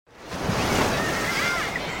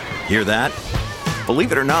Hear that?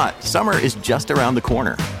 Believe it or not, summer is just around the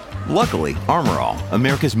corner. Luckily, Armor All,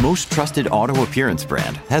 America's most trusted auto appearance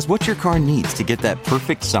brand, has what your car needs to get that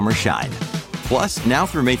perfect summer shine. Plus, now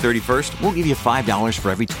through May 31st, we'll give you $5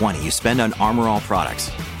 for every $20 you spend on Armor All products.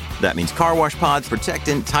 That means car wash pods,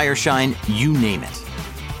 protectant, tire shine, you name it.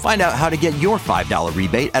 Find out how to get your $5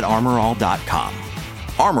 rebate at armorall.com.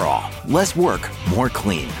 Armor All, less work, more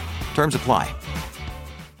clean. Terms apply.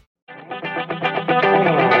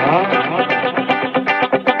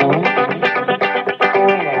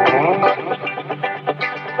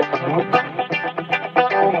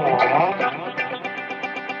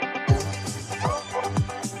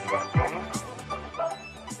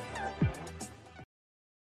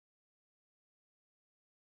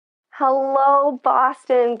 Hello,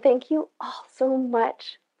 Boston. Thank you all so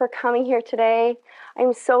much for coming here today.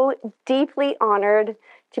 I'm so deeply honored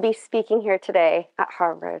to be speaking here today at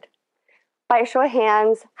Harvard. By a show of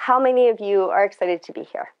hands, how many of you are excited to be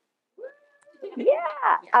here?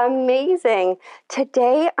 Yeah, amazing.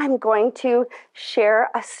 Today, I'm going to share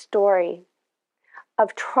a story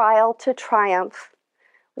of trial to triumph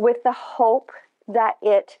with the hope that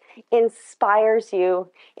it inspires you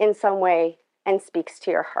in some way and speaks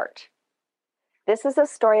to your heart. This is a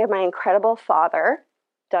story of my incredible father,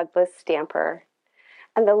 Douglas Stamper,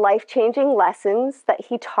 and the life-changing lessons that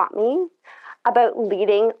he taught me about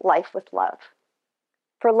leading life with love.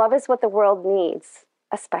 For love is what the world needs,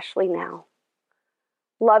 especially now.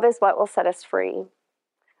 Love is what will set us free.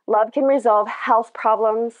 Love can resolve health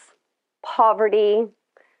problems, poverty,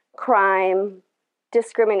 crime,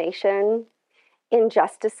 discrimination,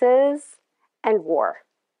 injustices, and war.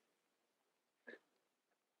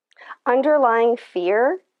 Underlying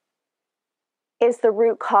fear is the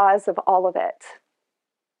root cause of all of it.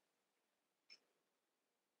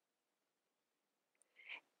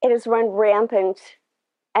 It has run rampant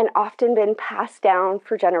and often been passed down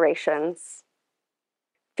for generations.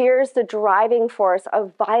 Fear is the driving force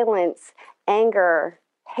of violence, anger,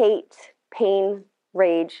 hate, pain,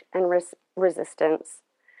 rage, and resistance.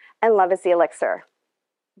 And love is the elixir.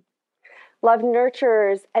 Love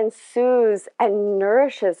nurtures and soothes and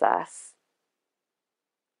nourishes us.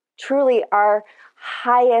 Truly, our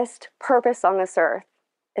highest purpose on this earth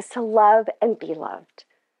is to love and be loved,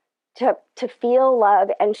 to feel love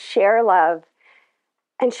and share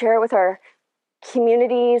it with our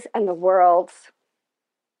communities and the world.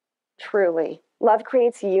 Truly, love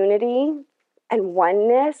creates unity and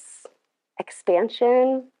oneness,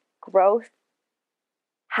 expansion, growth,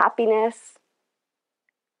 happiness,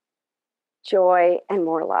 joy, and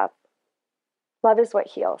more love. Love is what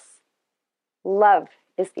heals. Love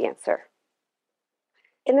is the answer.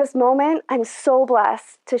 In this moment, I'm so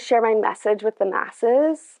blessed to share my message with the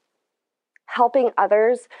masses, helping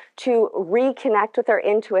others to reconnect with their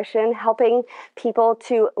intuition, helping people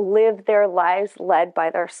to live their lives led by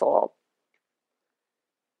their soul.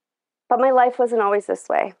 But my life wasn't always this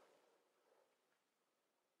way.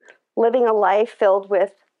 Living a life filled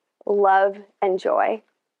with love and joy.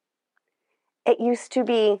 It used to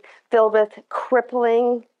be filled with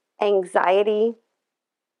crippling anxiety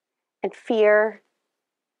and fear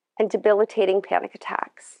and debilitating panic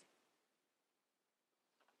attacks.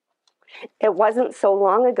 It wasn't so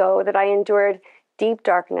long ago that I endured deep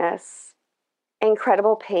darkness,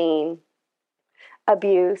 incredible pain,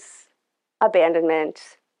 abuse,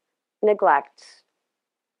 abandonment, neglect,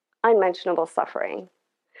 unmentionable suffering.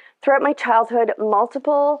 Throughout my childhood,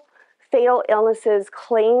 multiple fatal illnesses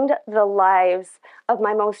claimed the lives of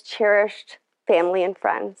my most cherished family and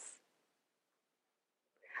friends.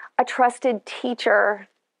 A trusted teacher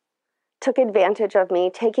took advantage of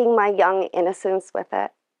me, taking my young innocence with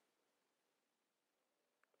it.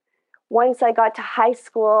 Once I got to high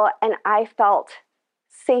school and I felt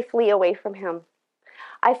safely away from him,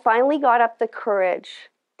 I finally got up the courage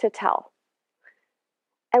to tell.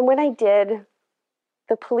 And when I did,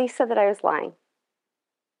 the police said that I was lying.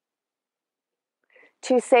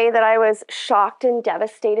 To say that I was shocked and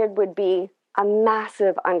devastated would be a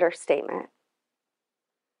massive understatement.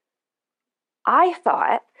 I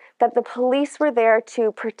thought that the police were there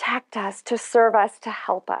to protect us, to serve us, to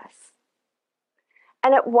help us.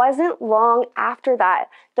 And it wasn't long after that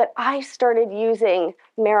that I started using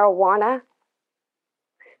marijuana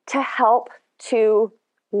to help to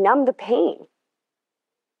numb the pain.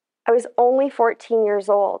 I was only 14 years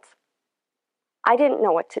old. I didn't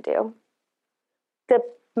know what to do. The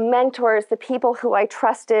mentors, the people who I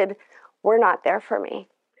trusted, were not there for me.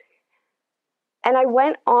 And I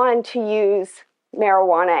went on to use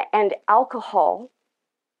marijuana and alcohol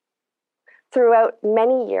throughout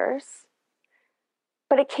many years.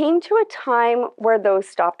 But it came to a time where those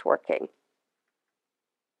stopped working.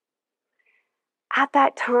 At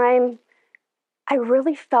that time, I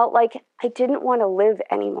really felt like I didn't want to live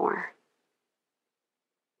anymore.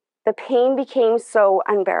 The pain became so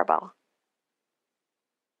unbearable.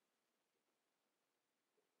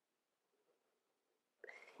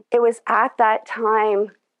 It was at that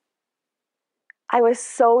time I was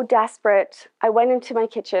so desperate. I went into my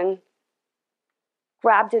kitchen,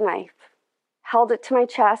 grabbed a knife, held it to my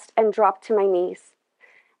chest, and dropped to my knees.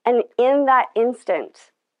 And in that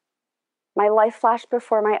instant, my life flashed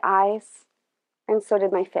before my eyes, and so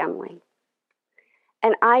did my family.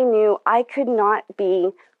 And I knew I could not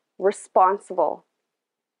be responsible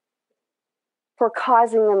for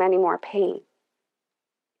causing them any more pain.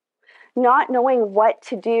 Not knowing what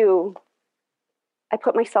to do, I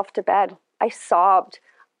put myself to bed. I sobbed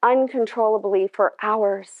uncontrollably for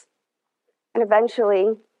hours. And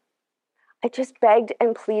eventually, I just begged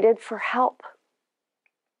and pleaded for help.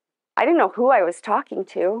 I didn't know who I was talking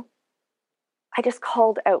to. I just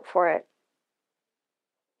called out for it.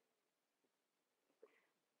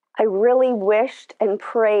 I really wished and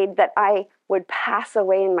prayed that I would pass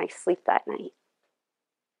away in my sleep that night.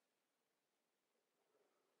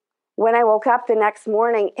 When I woke up the next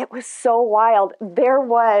morning, it was so wild. There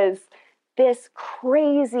was this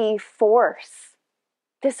crazy force,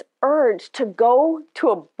 this urge to go to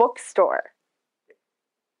a bookstore.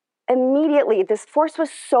 Immediately, this force was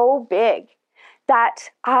so big that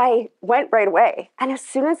I went right away. And as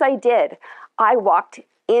soon as I did, I walked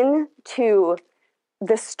into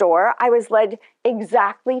the store. I was led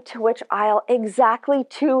exactly to which aisle, exactly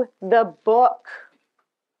to the book.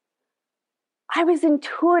 I was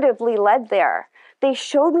intuitively led there. They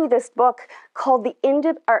showed me this book called The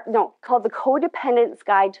Codependence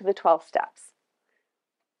Guide to the 12 Steps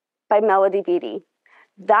by Melody Beattie.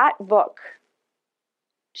 That book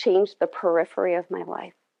changed the periphery of my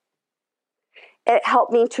life. It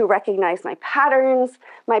helped me to recognize my patterns,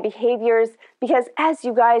 my behaviors, because as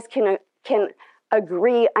you guys can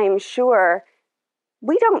agree, I'm sure,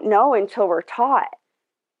 we don't know until we're taught.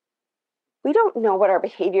 We don't know what our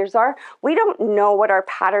behaviors are. We don't know what our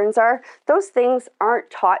patterns are. Those things aren't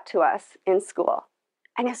taught to us in school.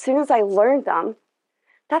 And as soon as I learned them,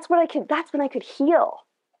 that's when I could heal.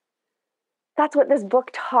 That's what this book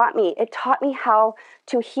taught me. It taught me how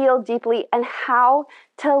to heal deeply and how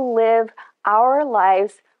to live our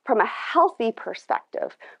lives from a healthy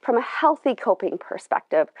perspective, from a healthy coping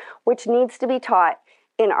perspective, which needs to be taught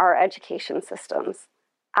in our education systems.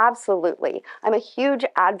 Absolutely. I'm a huge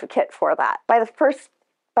advocate for that.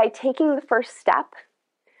 By taking the first step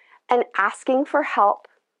and asking for help,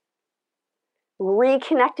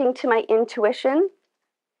 reconnecting to my intuition,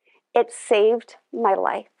 it saved my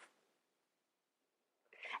life.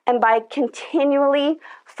 And by continually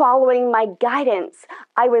following my guidance,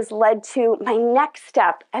 I was led to my next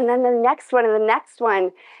step, and then the next one, and the next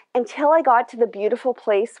one, until I got to the beautiful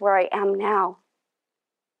place where I am now.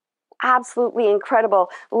 Absolutely incredible,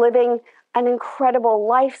 living an incredible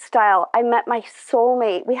lifestyle. I met my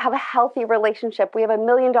soulmate. We have a healthy relationship. We have $1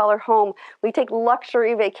 million home. We take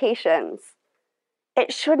luxury vacations.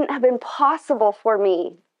 It shouldn't have been possible for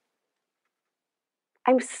me.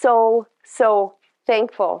 I'm so, so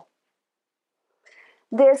thankful.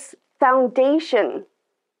 This foundation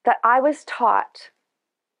that I was taught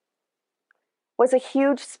was a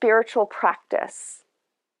huge spiritual practice.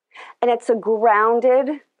 And it's a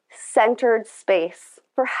grounded, centered space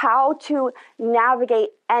for how to navigate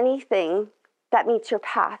anything that meets your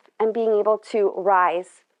path and being able to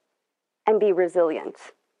rise and be resilient.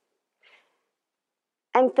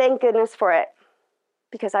 And thank goodness for it,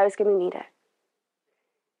 because I was going to need it.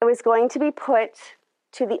 It was going to be put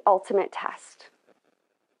to the ultimate test.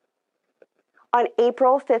 On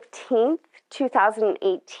April 15th,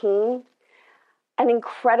 2018, an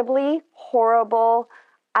incredibly horrible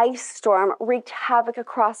ice storm wreaked havoc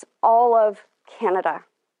across all of Canada.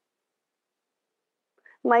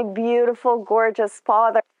 My beautiful, gorgeous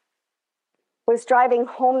father was driving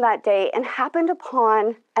home that day and happened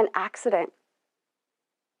upon an accident.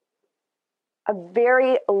 A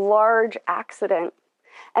very large accident.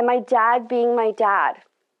 And my dad, being my dad,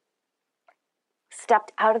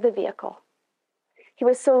 stepped out of the vehicle. He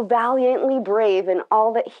was so valiantly brave in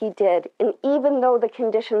all that he did. And even though the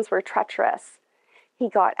conditions were treacherous, he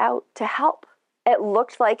got out to help. It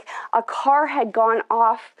looked like a car had gone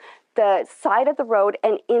off the side of the road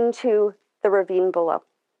and into the ravine below.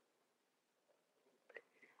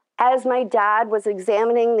 As my dad was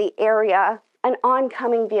examining the area, an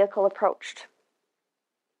oncoming vehicle approached.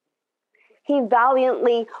 He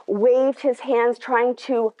valiantly waved his hands, trying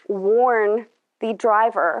to warn the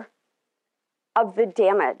driver of the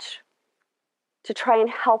damage to try and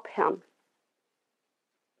help him.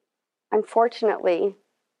 Unfortunately,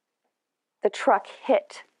 the truck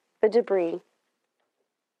hit the debris,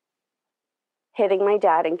 hitting my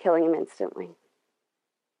dad and killing him instantly.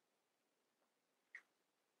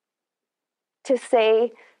 To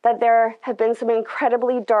say that there have been some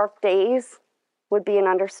incredibly dark days would be an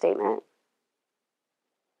understatement.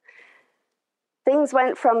 Things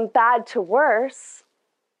went from bad to worse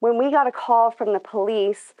when we got a call from the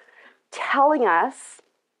police telling us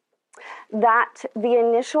that the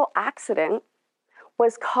initial accident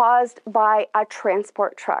was caused by a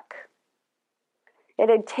transport truck. It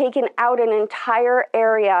had taken out an entire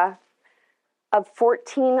area of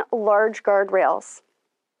 14 large guardrails,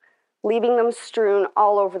 leaving them strewn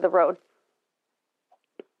all over the road.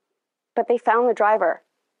 But they found the driver.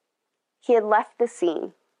 He had left the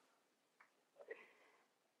scene.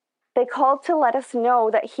 They called to let us know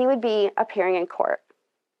that he would be appearing in court.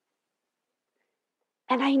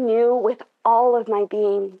 And I knew with all of my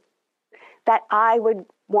being that I would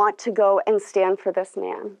want to go and stand for this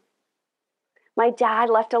man. My dad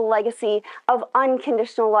left a legacy of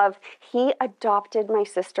unconditional love. He adopted my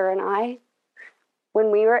sister and I when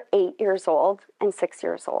we were 8 years old and 6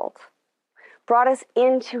 years old, brought us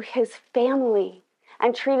into his family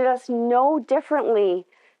and treated us no differently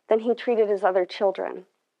than he treated his other children.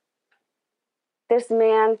 This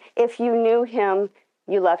man, if you knew him,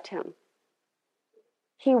 you loved him.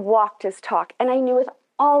 He walked his talk, and I knew with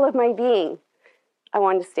all of my being, I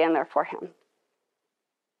wanted to stand there for him.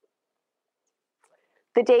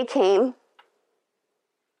 The day came,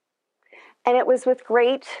 and it was with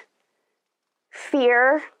great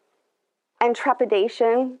fear and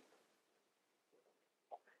trepidation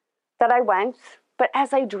that I went. But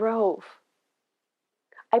as I drove,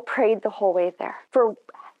 I prayed the whole way there for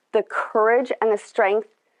the courage and the strength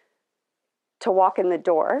to walk in the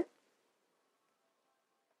door,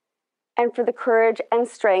 and for the courage and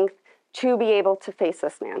strength to be able to face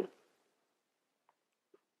this man.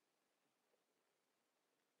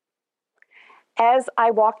 As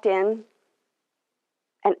I walked in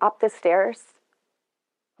and up the stairs,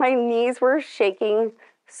 my knees were shaking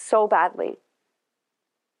so badly.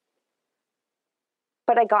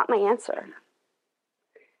 But I got my answer.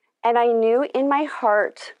 And I knew in my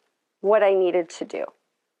heart what I needed to do.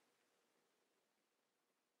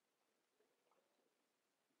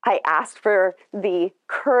 I asked for the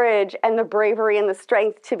courage and the bravery and the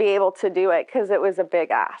strength to be able to do it because it was a big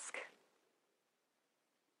ask.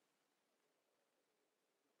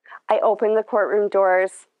 I opened the courtroom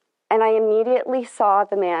doors and I immediately saw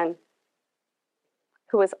the man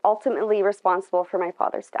who was ultimately responsible for my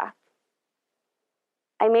father's death.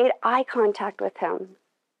 I made eye contact with him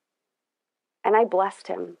and I blessed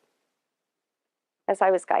him as I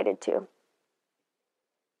was guided to.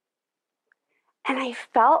 And I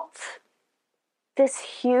felt this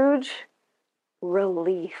huge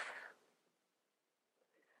relief.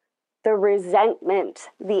 The resentment,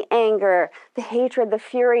 the anger, the hatred, the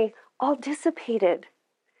fury, all dissipated.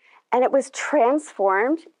 And it was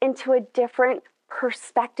transformed into a different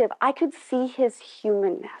perspective. I could see his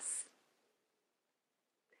humanness.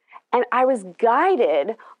 And I was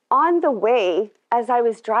guided on the way as I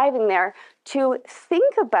was driving there to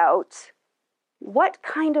think about what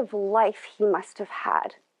kind of life he must have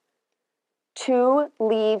had to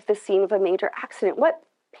leave the scene of a major accident. What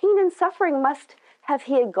pain and suffering must have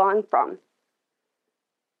he had gone from?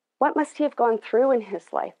 What must he have gone through in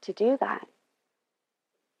his life to do that?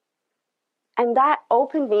 And that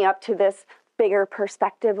opened me up to this bigger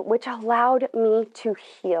perspective, which allowed me to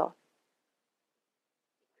heal.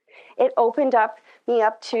 It opened me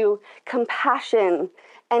up to compassion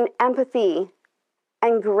and empathy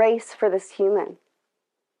and grace for this human.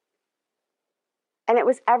 And it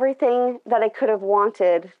was everything that I could have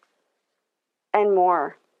wanted and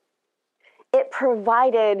more. It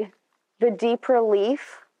provided the deep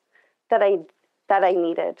relief that I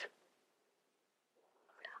needed.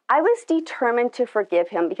 I was determined to forgive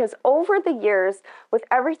him because over the years, with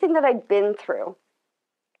everything that I'd been through,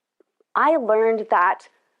 I learned that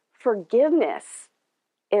forgiveness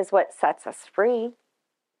is what sets us free.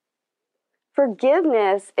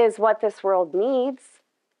 Forgiveness is what this world needs.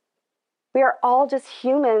 We are all just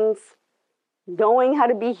humans knowing how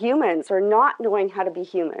to be humans or not knowing how to be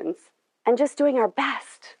humans and just doing our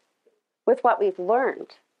best with what we've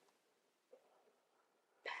learned.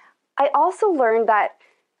 I also learned that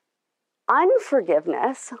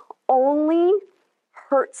unforgiveness only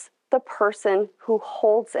hurts the person who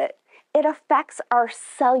holds it. It affects our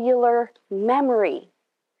cellular memory.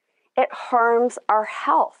 It harms our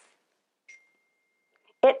health.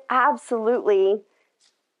 It absolutely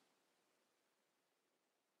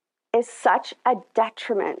is such a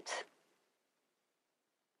detriment.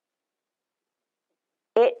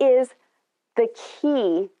 It is the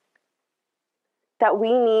key that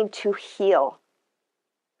we need to heal.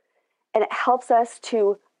 And it helps us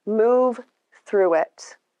to move through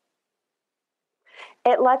it.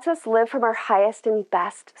 It lets us live from our highest and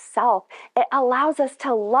best self. It allows us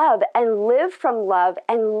to love and live from love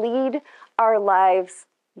and lead our lives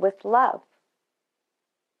with love.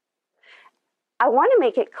 I want to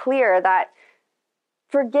make it clear that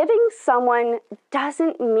forgiving someone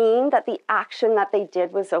doesn't mean that the action that they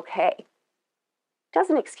did was okay. It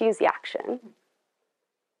doesn't excuse the action.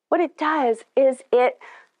 What it does is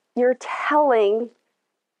you're telling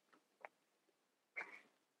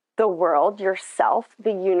the world, yourself,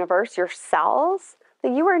 the universe, your cells,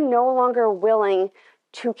 that you are no longer willing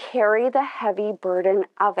to carry the heavy burden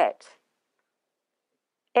of it.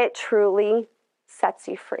 It truly sets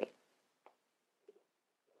you free.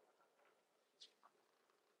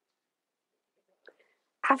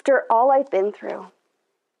 After all I've been through,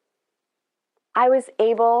 I was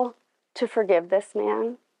able to forgive this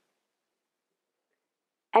man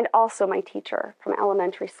and also my teacher from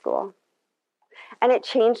elementary school. And it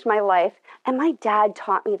changed my life, and my dad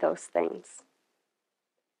taught me those things.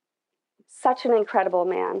 Such an incredible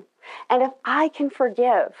man. And if I can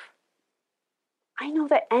forgive, I know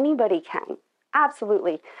that anybody can.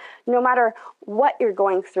 Absolutely. No matter what you're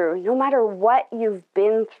going through, no matter what you've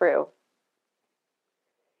been through,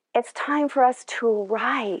 it's time for us to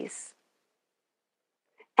rise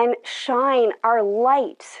and shine our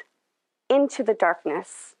light into the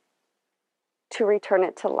darkness to return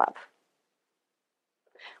it to love.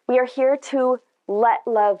 We are here to let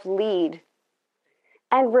love lead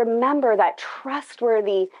and remember that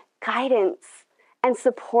trustworthy guidance and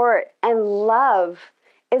support and love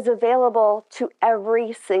is available to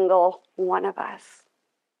every single one of us,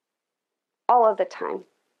 all of the time.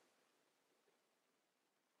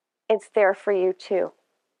 It's there for you too.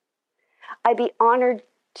 I'd be honored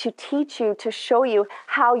to teach you, to show you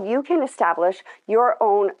how you can establish your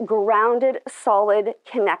own grounded, solid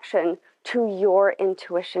connection to your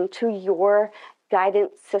intuition, to your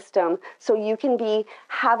guidance system, so you can be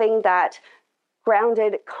having that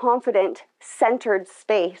grounded, confident, centered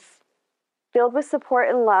space filled with support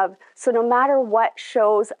and love, so no matter what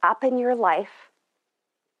shows up in your life,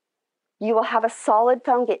 you will have a solid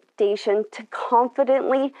foundation to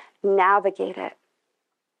confidently navigate it,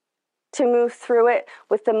 to move through it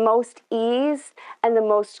with the most ease and the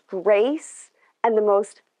most grace and the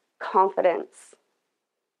most confidence.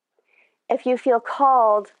 If you feel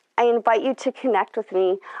called, I invite you to connect with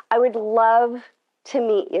me. I would love to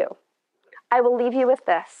meet you. I will leave you with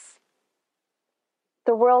this.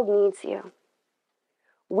 The world needs you.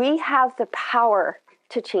 We have the power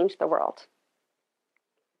to change the world.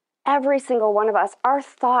 Every single one of us, our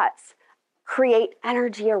thoughts create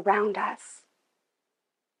energy around us.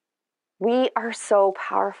 We are so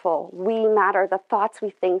powerful. We matter. The thoughts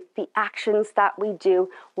we think, the actions that we do,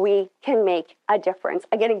 we can make a difference.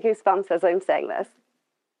 I'm getting goosebumps as I'm saying this.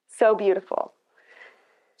 So beautiful.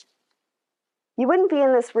 You wouldn't be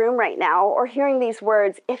in this room right now or hearing these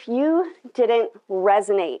words if you didn't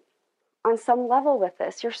resonate on some level with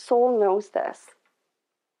this. Your soul knows this.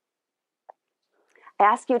 I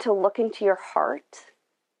ask you to look into your heart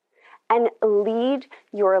and lead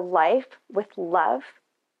your life with love,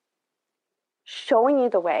 showing you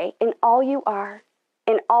the way in all you are,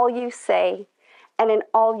 in all you say, and in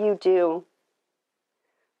all you do.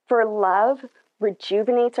 For love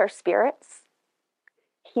rejuvenates our spirits,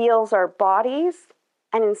 heals our bodies,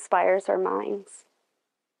 and inspires our minds.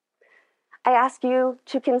 I ask you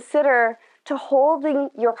to consider to holding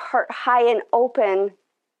your heart high and open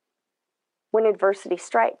when adversity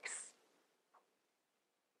strikes,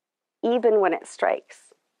 even when it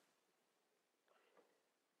strikes.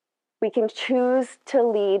 We can choose to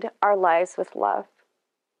lead our lives with love.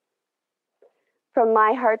 From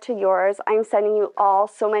my heart to yours, I'm sending you all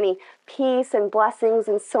so many peace and blessings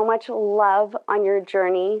and so much love on your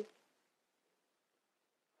journey.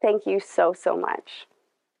 Thank you so, so much.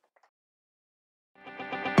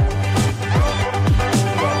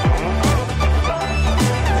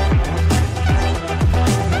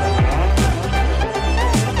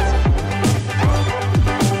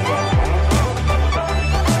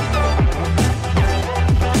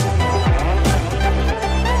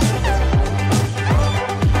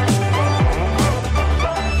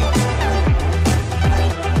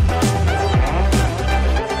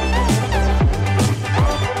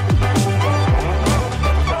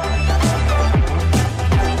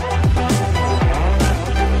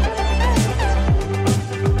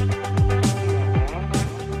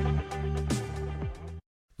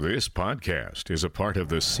 This podcast is a part of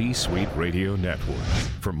the C-Suite Radio Network.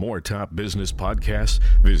 For more top business podcasts,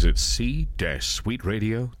 visit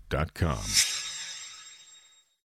c-suiteradio.com.